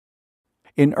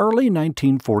In early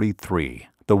 1943,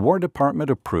 the War Department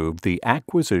approved the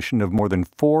acquisition of more than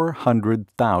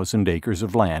 400,000 acres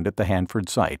of land at the Hanford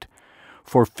Site.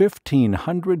 For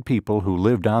 1,500 people who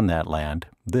lived on that land,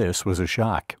 this was a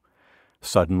shock.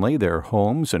 Suddenly, their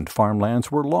homes and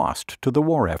farmlands were lost to the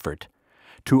war effort.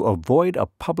 To avoid a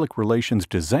public relations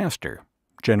disaster,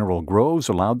 General Groves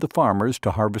allowed the farmers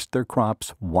to harvest their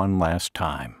crops one last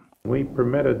time. We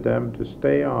permitted them to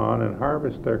stay on and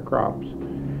harvest their crops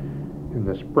in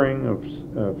the spring of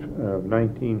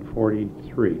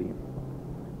 1943.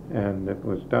 And it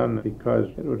was done because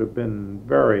it would have been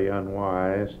very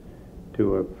unwise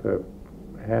to have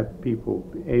had people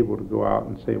able to go out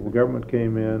and say, well, the government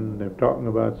came in, they're talking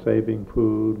about saving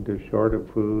food, they're short of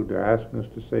food, they're asking us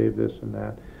to save this and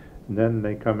that, and then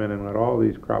they come in and let all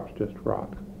these crops just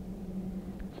rot.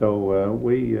 So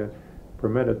we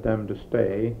permitted them to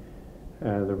stay.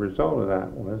 The result of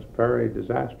that was very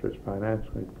disastrous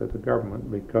financially for the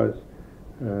government because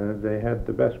they had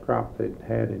the best crop they'd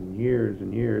had in years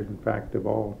and years, in fact, of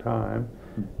all time.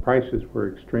 Prices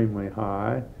were extremely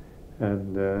high,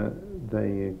 and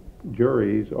the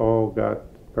juries all got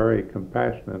very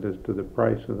compassionate as to the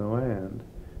price of the land.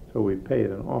 So we paid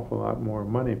an awful lot more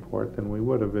money for it than we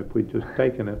would have if we'd just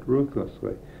taken it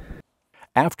ruthlessly.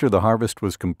 After the harvest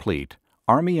was complete,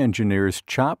 Army engineers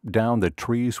chopped down the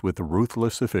trees with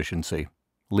ruthless efficiency,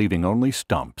 leaving only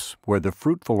stumps where the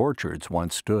fruitful orchards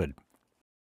once stood.